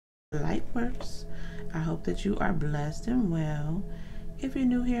Lightworks. I hope that you are blessed and well. If you're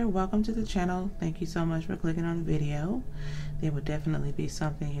new here, welcome to the channel. Thank you so much for clicking on the video. There will definitely be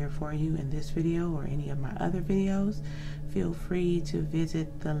something here for you in this video or any of my other videos. Feel free to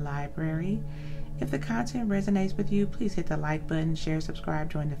visit the library. If the content resonates with you, please hit the like button, share, subscribe,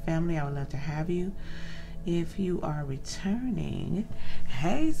 join the family. I would love to have you. If you are returning,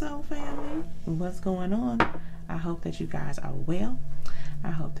 hey soul family, what's going on? I hope that you guys are well. I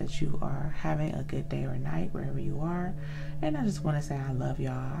hope that you are having a good day or night wherever you are. And I just want to say I love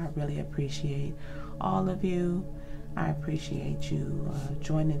y'all. I really appreciate all of you. I appreciate you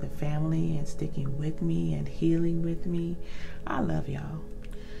joining the family and sticking with me and healing with me. I love y'all.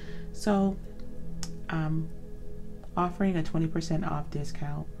 So I'm offering a 20% off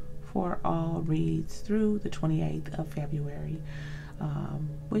discount for all reads through the 28th of February,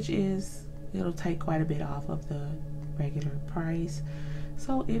 which is, it'll take quite a bit off of the regular price.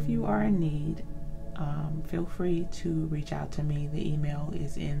 So if you are in need, feel free to reach out to me. The email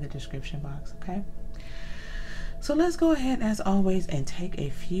is in the description box, okay? So let's go ahead as always and take a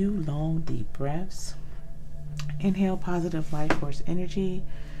few long deep breaths. Inhale positive life force energy.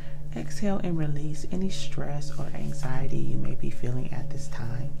 Exhale and release any stress or anxiety you may be feeling at this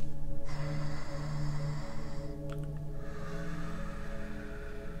time.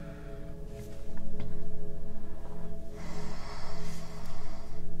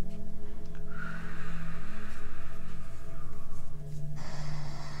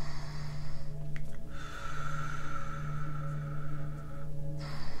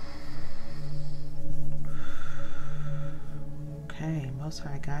 Most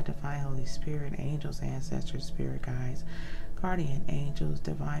High God, Divine Holy Spirit, angels, ancestors, spirit guides, guardian angels,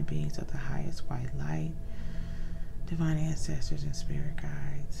 divine beings of the highest white light, divine ancestors and spirit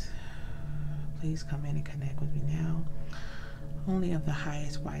guides, please come in and connect with me now. Only of the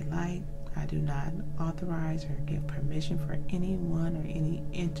highest white light. I do not authorize or give permission for anyone or any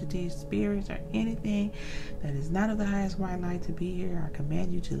entity, spirits, or anything that is not of the highest white light to be here. I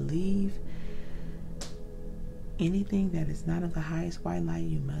command you to leave. Anything that is not of the highest white light,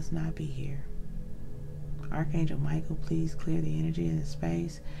 you must not be here. Archangel Michael, please clear the energy in the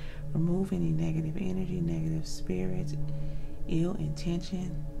space. Remove any negative energy, negative spirits, ill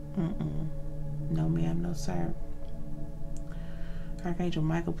intention. No ma'am, no sir. Archangel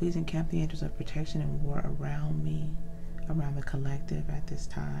Michael, please encamp the angels of protection and war around me, around the collective at this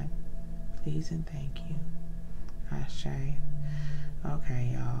time. Please and thank you. Ashe.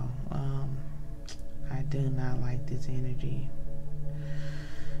 Okay, y'all. I do not like this energy.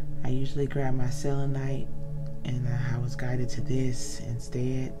 I usually grab my selenite, and I was guided to this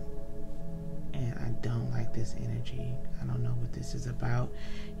instead, and I don't like this energy. I don't know what this is about.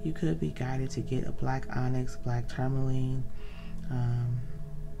 You could be guided to get a black onyx, black tourmaline,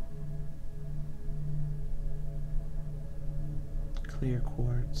 clear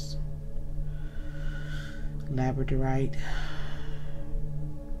quartz, labradorite.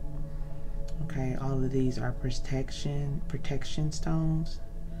 Okay, all of these are protection stones.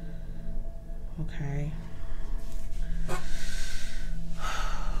 Okay.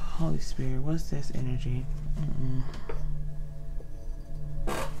 Holy Spirit, what's this energy?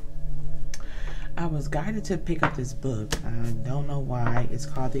 I was guided to pick up this book. I don't know why. It's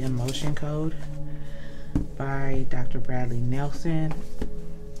called The Emotion Code by Dr. Bradley Nelson.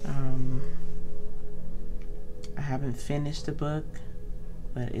 I haven't finished the book,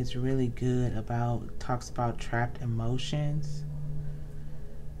 but it's really good. Talks about trapped emotions,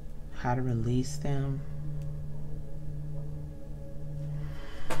 how to release them.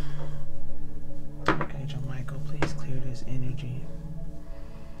 Archangel Michael, please clear this energy.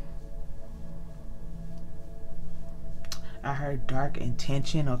 I heard dark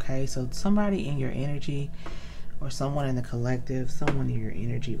intention. Okay, so somebody in your energy, or someone in the collective, someone in your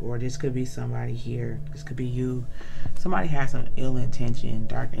energy, or this could be somebody here, this could be you. Somebody has some ill intention,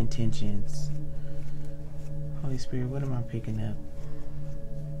 dark intentions. Holy Spirit, what am I picking up?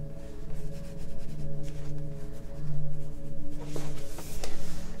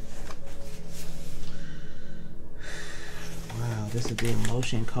 Wow, this is the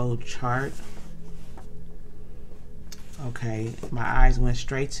emotion code chart. Okay, my eyes went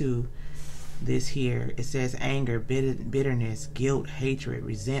straight to this here. It says anger, bitterness, guilt, hatred,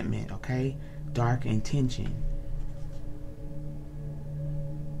 resentment. Okay, dark intention,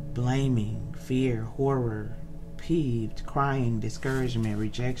 blaming, fear, horror, peeved, crying, discouragement,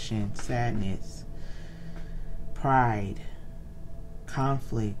 rejection, sadness, pride,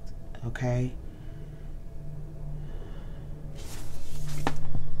 conflict. Okay,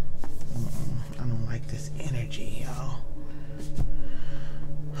 I don't like this energy, y'all.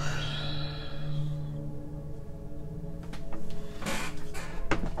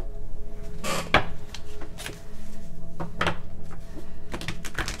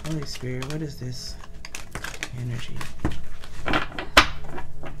 Holy Spirit, what is this energy?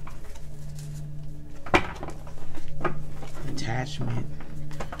 Attachment.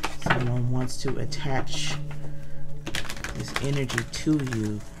 Someone wants to attach this energy to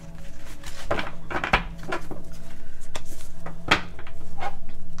you.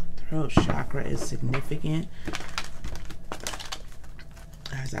 Throat chakra is significant.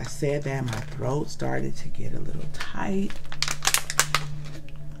 As I said that, my throat started to get a little tight.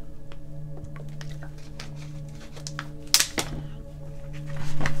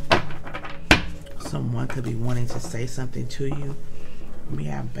 Someone could be wanting to say something to you. We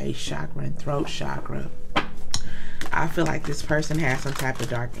have base chakra and throat chakra. I feel like this person has some type of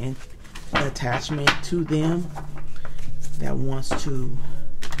dark attachment to them that wants to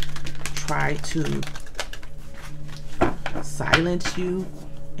try to silence you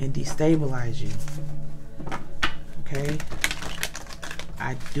and destabilize you. Okay?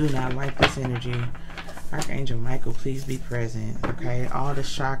 I do not like this energy. Archangel Michael, please be present. Okay? All the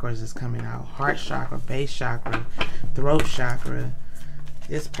chakras is coming out. Heart chakra, base chakra, throat chakra.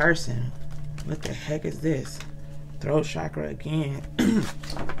 This person, what the heck is this? Throat chakra again.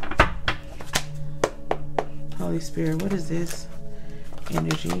 Holy Spirit, what is this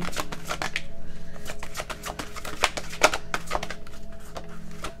energy?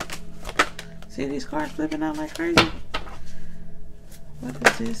 See these cards flipping out like crazy? What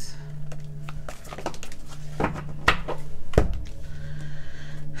is this?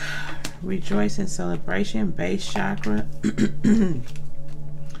 Rejoice in celebration, base chakra.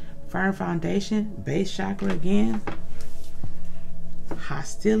 Firm foundation, base chakra again.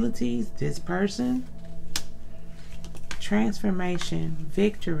 Hostilities, this person. Transformation,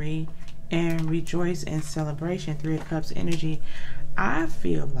 victory, and rejoice in celebration, 3 of Cups energy. I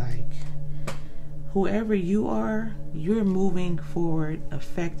feel like whoever you are, you're moving forward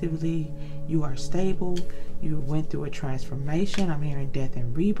effectively. You are stable. You went through a transformation. I'm hearing death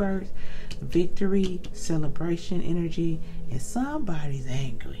and rebirth, victory, celebration energy, and somebody's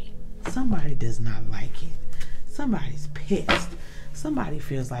angry. Somebody does not like it. Somebody's pissed. Somebody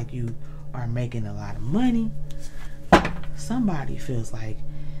feels like you are making a lot of money. Somebody feels like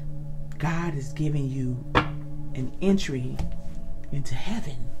God is giving you an entry into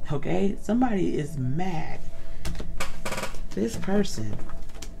heaven. Okay? Somebody is mad. This person,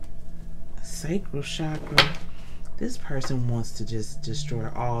 sacral chakra, this person wants to just destroy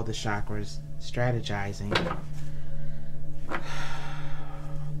all the chakras, strategizing.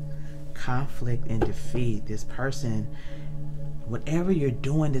 Conflict and defeat. This person, whatever you're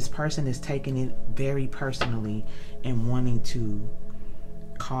doing, this person is taking it very personally and wanting to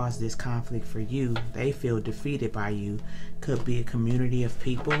cause this conflict for you. They feel defeated by you. Could be a community of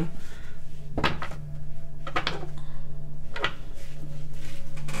people.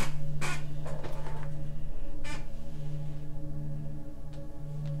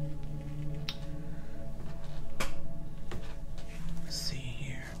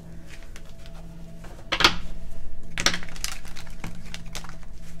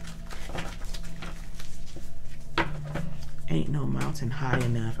 Ain't no mountain high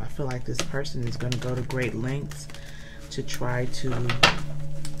enough. I feel like this person is going to go to great lengths to try to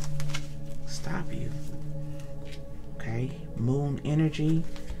stop you. Okay, moon energy.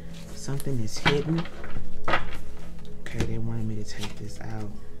 Something is hidden. Okay, they wanted me to take this out.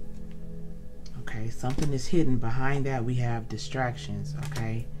 Okay, something is hidden. Behind that we have distractions.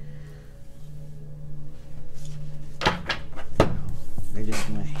 Okay, they just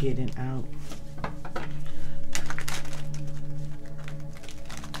want hidden out.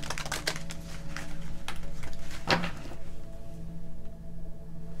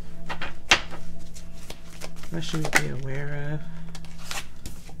 What should we be aware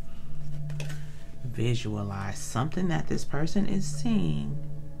of? Visualize something that this person is seeing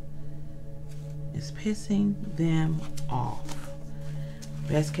is pissing them off.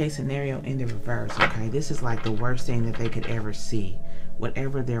 Best case scenario in the reverse. Okay, this is like the worst thing that they could ever see,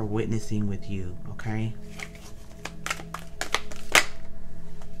 whatever they're witnessing with you. Okay,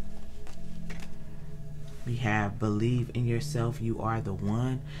 we have believe in yourself, you are the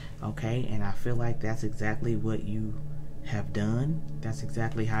one. Okay, and I feel like that's exactly what you have done. That's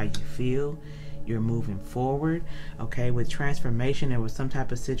exactly how you feel. You're moving forward. Okay, with transformation, there was some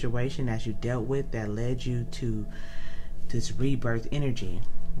type of situation that you dealt with that led you to this rebirth energy.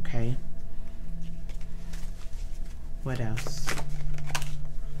 Okay, what else?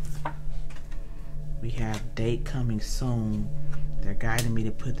 We have date coming soon. They're guiding me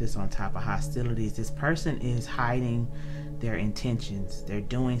to put this on top of hostilities. This person is hiding their intentions. They're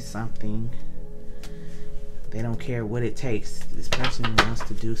doing something They don't care what it takes. This person wants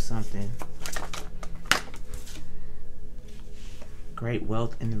to do something. Great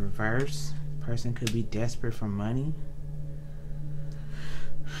wealth in the reverse. Person could be desperate for money.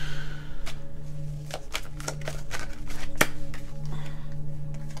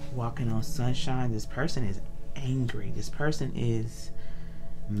 Walking on sunshine. This person is angry. This person is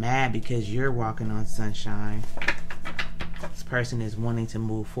mad because you're walking on sunshine. This person is wanting to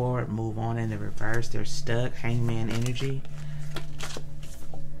move forward, move on in the reverse. They're stuck. Hangman energy.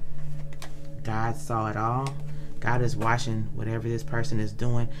 God saw it all. God is watching whatever this person is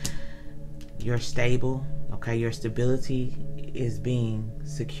doing. You're stable. Okay, your stability is being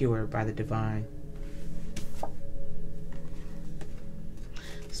secured by the divine.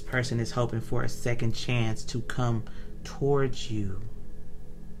 This person is hoping for a second chance to come towards you.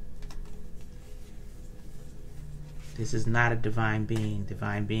 This is not a divine being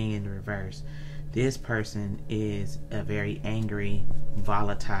in the reverse. This person is a very angry,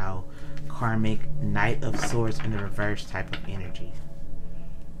 volatile, karmic, Knight of Swords in the reverse type of energy.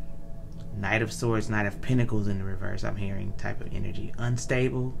 Knight of Swords, Knight of Pentacles in the reverse, I'm hearing type of energy.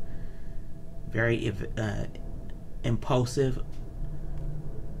 Unstable, very impulsive.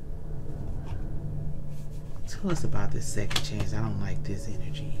 Tell us about this second chance. I don't like this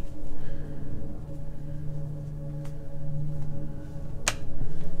energy.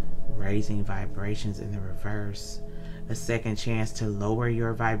 Raising vibrations in the reverse. A second chance to lower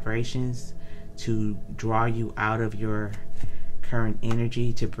your vibrations, to draw you out of your current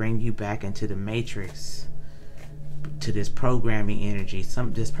energy, to bring you back into the matrix, to this programming energy.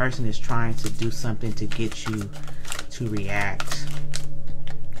 This person is trying to do something to get you to react.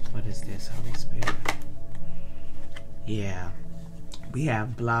 What is this, Holy Spirit? Yeah, we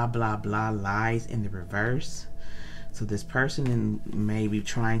have blah blah blah lies in the reverse. So this person may be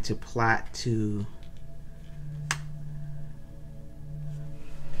trying to plot to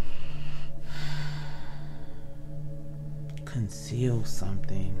conceal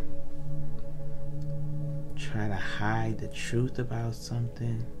something, try to hide the truth about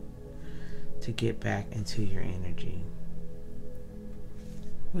something to get back into your energy.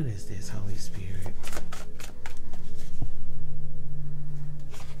 What is this, Holy Spirit?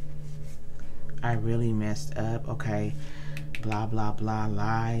 I really messed up. Okay, blah blah blah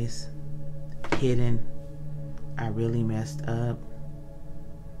lies, hidden. I really messed up.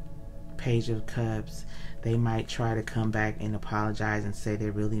 Page of Cups. They might try to come back and apologize and say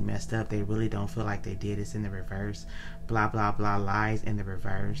they really messed up. They really don't feel like they did. It's in the reverse. Blah blah blah lies in the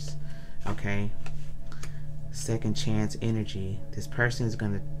reverse. Okay, second chance energy. This person is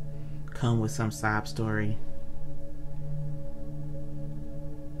going to come with some sob story.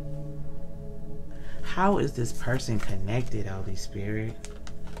 How is this person connected, Holy Spirit?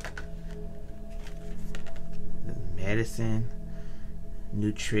 Medicine,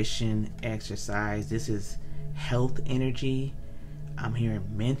 nutrition, exercise. This is health energy. I'm hearing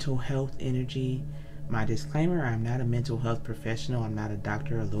mental health energy. My disclaimer, I'm not a mental health professional. I'm not a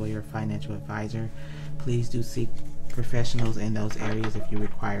doctor, a lawyer, financial advisor. Please do seek professionals in those areas if you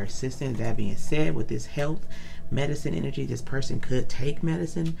require assistance. That being said, with this health, medicine energy, this person could take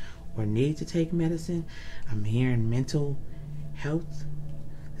medicine or need to take medicine. I'm hearing mental health.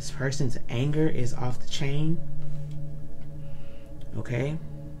 This person's anger is off the chain. Okay.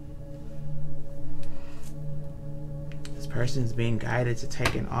 This person's being guided to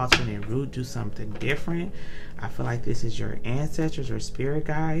take an alternate route, do something different. I feel like this is your ancestors or spirit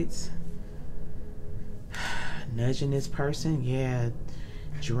guides nudging this person. Yeah.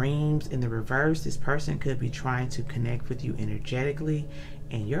 Dreams in the reverse. This person could be trying to connect with you energetically,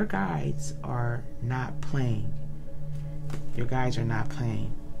 and your guides are not playing. Your guides are not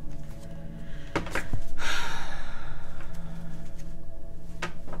playing.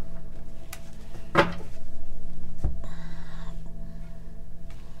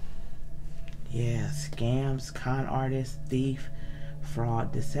 Yeah, scams, con artists, thief,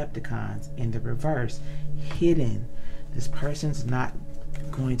 fraud, Decepticons in the reverse. Hidden. This person's not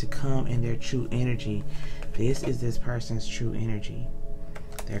going to come in their true energy. This is this person's true energy.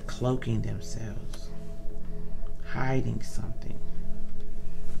 They're cloaking themselves, hiding something.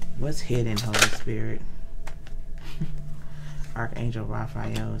 What's hidden, Holy Spirit? Archangel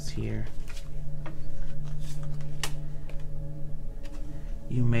Raphael is here.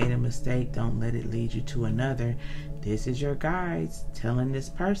 You made a mistake. Don't let it lead you to another. This is your guides telling this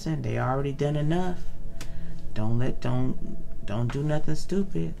person they already done enough. Don't do nothing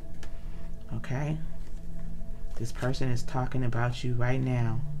stupid. Okay? This person is talking about you right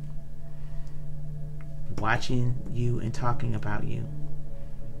now. Watching you and talking about you.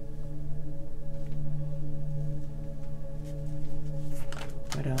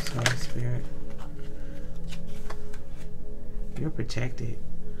 What else, Holy Spirit? You're protected.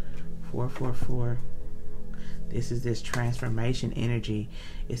 444. This is this transformation energy.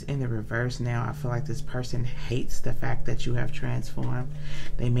 It's in the reverse now. I feel like this person hates the fact that you have transformed.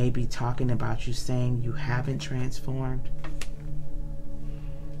 They may be talking about you, saying you haven't transformed.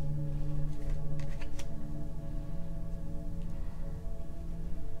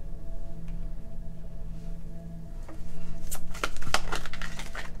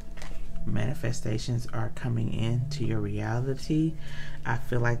 Manifestations are coming into your reality. I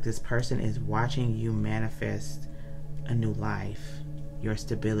feel like this person is watching you manifest a new life, your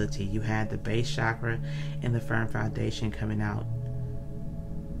stability. You had the base chakra and the firm foundation coming out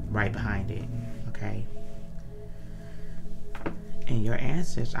right behind it, okay? And your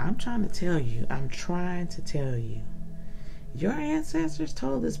ancestors, I'm trying to tell you, your ancestors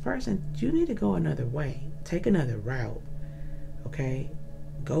told this person, you need to go another way, take another route, okay?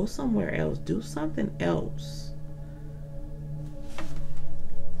 Go somewhere else. Do something else.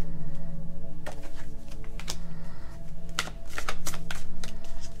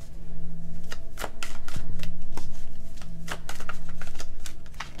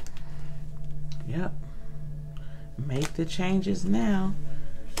 Yep. Make the changes now.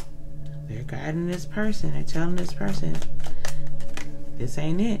 They're guiding this person. They're telling this person, this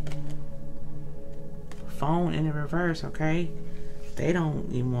ain't it. Phone in the reverse, okay? They don't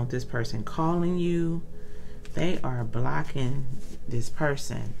even want this person calling you. They are blocking this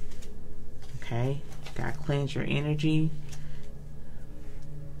person. Okay? Gotta cleanse your energy.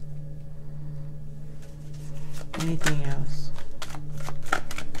 Anything else?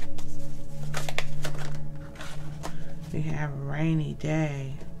 We have rainy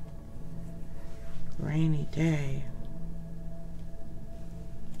day. Rainy day.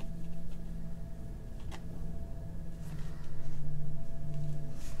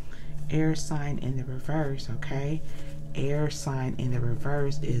 Air sign in the reverse, okay? Air sign in the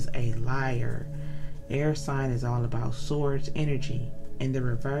reverse is a liar. Air sign is all about swords energy. In the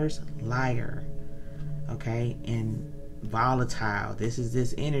reverse, liar, okay? And volatile. This is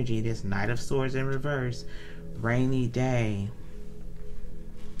this energy, this Knight of Swords in reverse. Rainy day.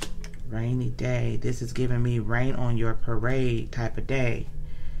 Rainy day. This is giving me rain on your parade type of day,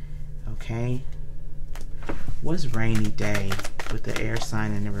 okay? What's rainy day with the air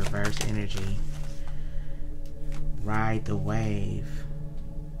sign in the reverse energy? Ride the wave.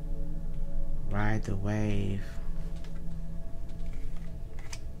 Ride the wave.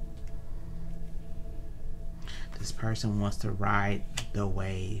 This person wants to ride the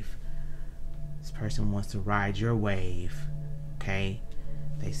wave. This person wants to ride your wave, okay?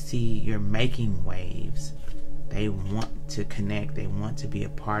 They see you're making waves. They want to connect. They want to be a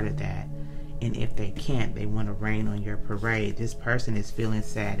part of that. And if they can't, they want to rain on your parade. This person is feeling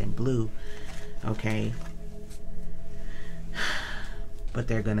sad and blue, okay? But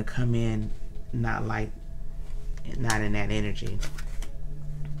they're going to come in not in that energy.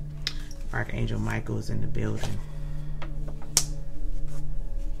 Archangel Michael is in the building.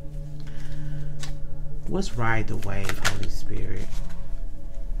 What's ride the wave, Holy Spirit?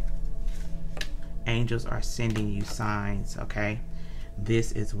 Angels are sending you signs, okay?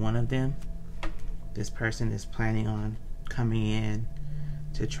 This is one of them. This person is planning on coming in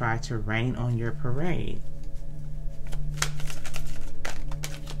to try to rain on your parade.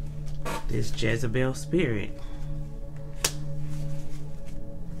 This Jezebel spirit.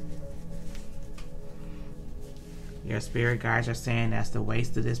 Your spirit guides are saying that's the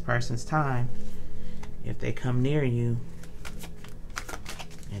waste of this person's time if they come near you.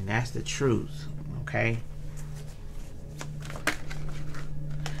 And that's the truth, okay?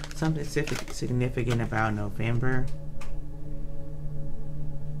 Something significant about November.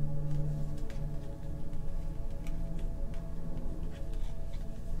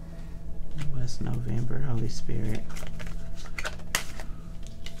 What's November, Holy Spirit?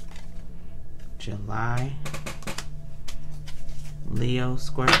 July. Leo,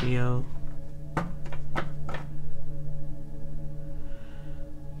 Scorpio.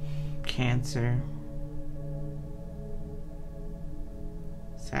 Cancer.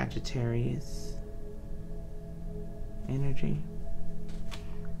 Sagittarius energy.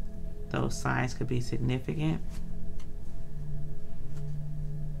 Those signs could be significant.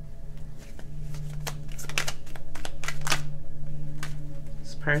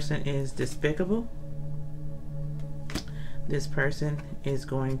 This person is despicable. This person is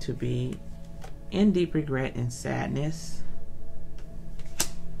going to be in deep regret and sadness.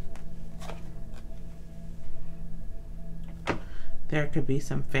 There could be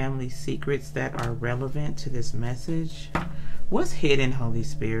some family secrets that are relevant to this message What's hidden, Holy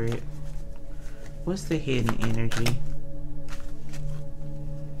Spirit? What's the hidden energy?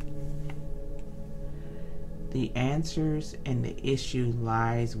 The answers and the issue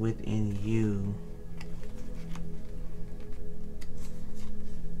lies within you.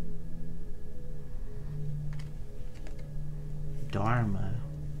 Dharma.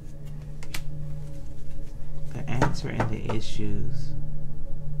 The answer and the issues.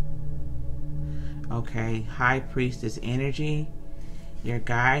 Okay, High Priestess energy. Your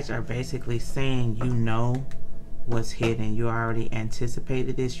guides are basically saying you know what's hidden. You already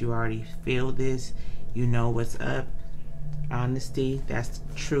anticipated this. You already feel this. You know what's up. Honesty. That's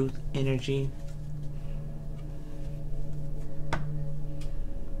truth energy.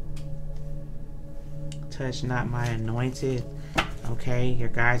 Touch not my anointed. Okay, your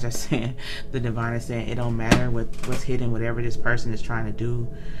guys are saying, the divine is saying, it don't matter what's hidden, whatever this person is trying to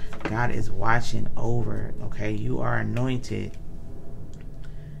do. God is watching over. Okay, you are anointed.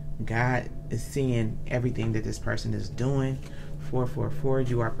 God is seeing everything that this person is doing. 444,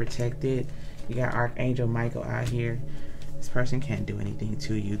 you are protected. You got Archangel Michael out here. This person can't do anything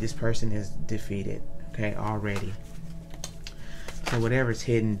to you. This person is defeated. Okay, already. So whatever's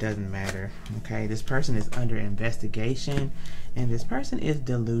hidden doesn't matter. Okay, this person is under investigation, and this person is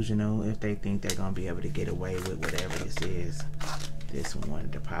delusional if they think they're gonna be able to get away with whatever this is. This one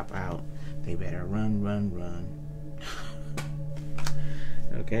wanted to pop out. They better run, run, run.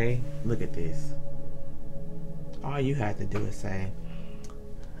 Okay, look at this. All you have to do is say,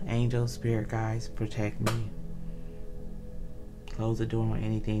 angels, spirit guides, protect me. Close the door on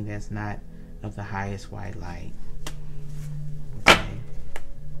anything that's not of the highest white light. Okay.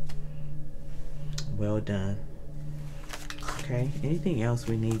 Well done. Okay, anything else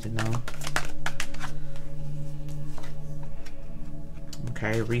we need to know?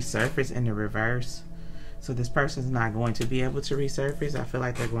 Okay, resurface in the reverse. So this person's not going to be able to resurface. I feel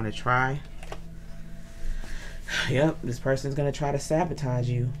like they're going to try. Yep, this person's going to try to sabotage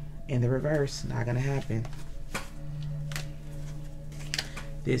you in the reverse. Not going to happen.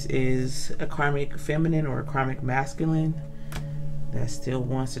 This is a karmic feminine or a karmic masculine that still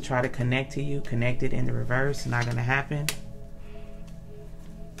wants to try to connect to you. Connected in the reverse. Not going to happen.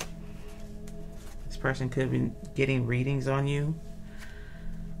 This person could be getting readings on you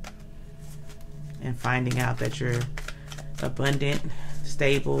and finding out that you're abundant,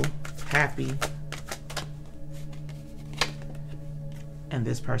 stable, happy. And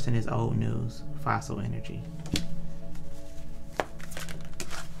this person is old news, fossil energy.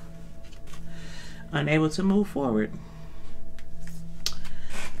 Unable to move forward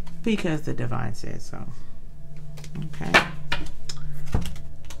because the divine said so. Okay.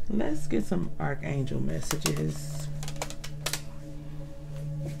 Let's get some archangel messages.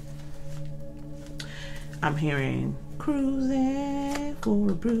 I'm hearing cruising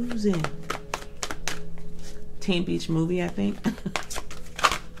for bruising. Teen Beach movie, I think.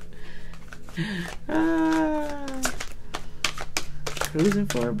 Cruising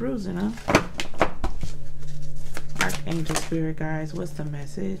for a bruising, huh? Archangel spirit guys, what's the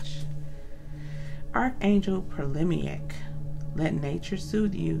message? Archangel Prelimiac. Let nature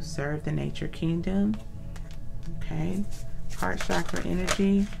soothe you. Serve the nature kingdom. Okay. Heart chakra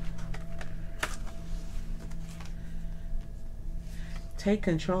energy. Take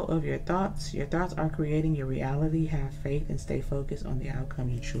control of your thoughts. Your thoughts are creating your reality. Have faith and stay focused on the outcome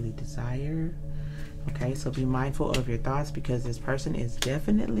you truly desire. Okay, so be mindful of your thoughts because this person is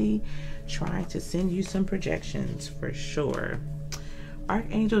definitely trying to send you some projections for sure.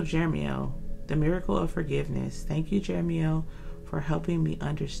 Archangel Jeremiel, the miracle of forgiveness. Thank you, Jeremiel, for helping me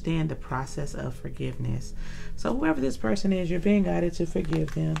understand the process of forgiveness. So whoever this person is, you're being guided to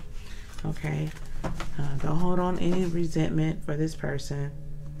forgive them. Okay. Don't hold on any resentment for this person.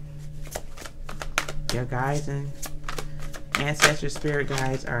 Your guides and ancestor spirit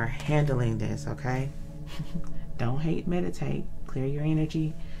guides are handling this, okay? Don't hate, meditate. Clear your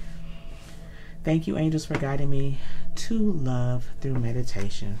energy. Thank you, angels, for guiding me to love through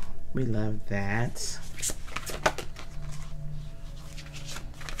meditation. We love that.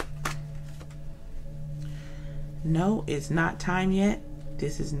 No, it's not time yet.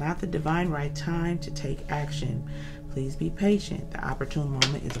 This is not the divine right time to take action. Please be patient. The opportune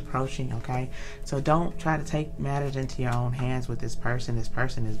moment is approaching, okay? So don't try to take matters into your own hands with this person. This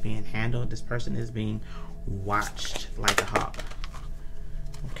person is being handled. This person is being watched like a hawk.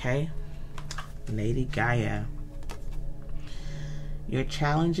 Okay? Lady Gaia. Your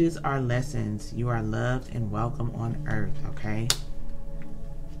challenges are lessons. You are loved and welcome on earth, okay?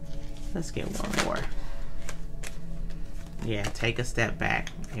 Let's get one more. Yeah, take a step back.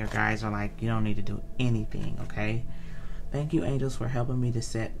 Your guys are like, you don't need to do anything, okay? Thank you, angels, for helping me to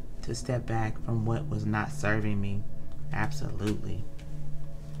step back from what was not serving me. Absolutely.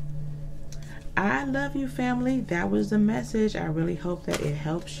 I love you, family. That was the message. I really hope that it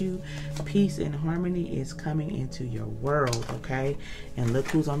helps you. Peace and harmony is coming into your world, okay? And look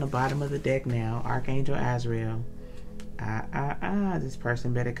who's on the bottom of the deck now. Archangel Azrael. This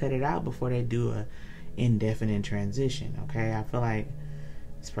person better cut it out before they do a indefinite transition, okay? I feel like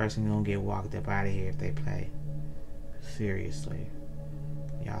this person gonna get walked up out of here if they play. Seriously.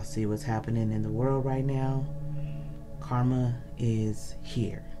 Y'all see what's happening in the world right now? Karma is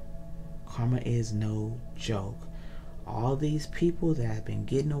here. Karma is no joke. All these people that have been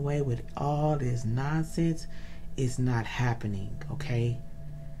getting away with all this nonsense is not happening, okay?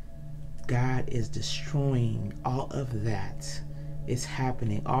 God is destroying all of that. It's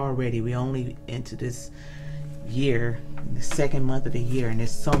happening already. We only into this year, the second month of the year, and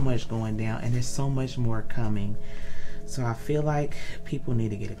there's so much going down, and there's so much more coming. So I feel like people need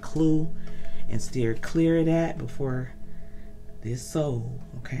to get a clue and steer clear of that before this soul,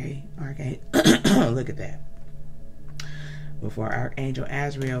 okay? Look at that. Before Archangel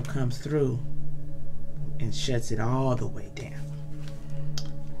Azrael comes through and shuts it all the way down.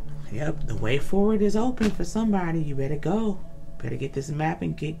 Yep, the way forward is open for somebody. You better go. Better get this map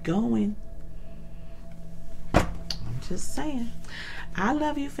and get going. I'm just saying. I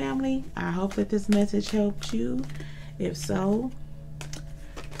love you, family. I hope that this message helped you. If so,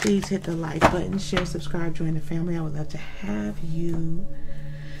 please hit the like button, share, subscribe, join the family. I would love to have you.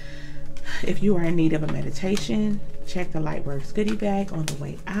 If you are in need of a meditation, check the Lightworks goodie bag on the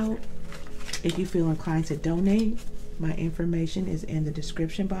way out. If you feel inclined to donate, my information is in the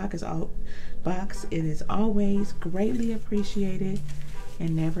description box. It is always greatly appreciated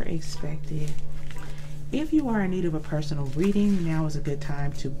and never expected. If you are in need of a personal reading, now is a good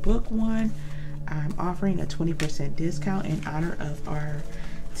time to book one. I'm offering a 20% discount in honor of our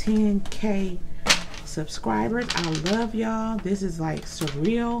 10K subscribers. I love y'all. This is like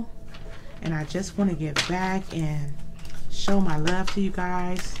surreal, and I just want to give back and show my love to you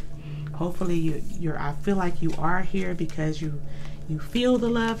guys. Hopefully I feel like you are here because you feel the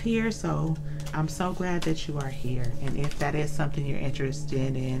love here. So I'm so glad that you are here. And if that is something you're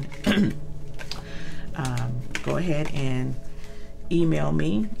interested in, go ahead and email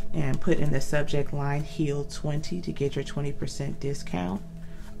me and put in the subject line Heal 20 to get your 20% discount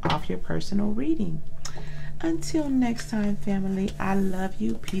off your personal reading. Until next time, family, I love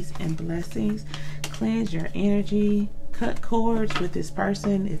you. Peace and blessings. Cleanse your energy. Cut cords with this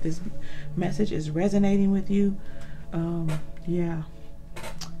person if this message is resonating with you. Yeah.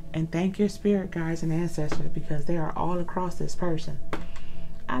 And thank your spirit guides and ancestors because they are all across this person.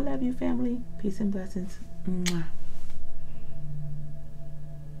 I love you, family. Peace and blessings. Mwah.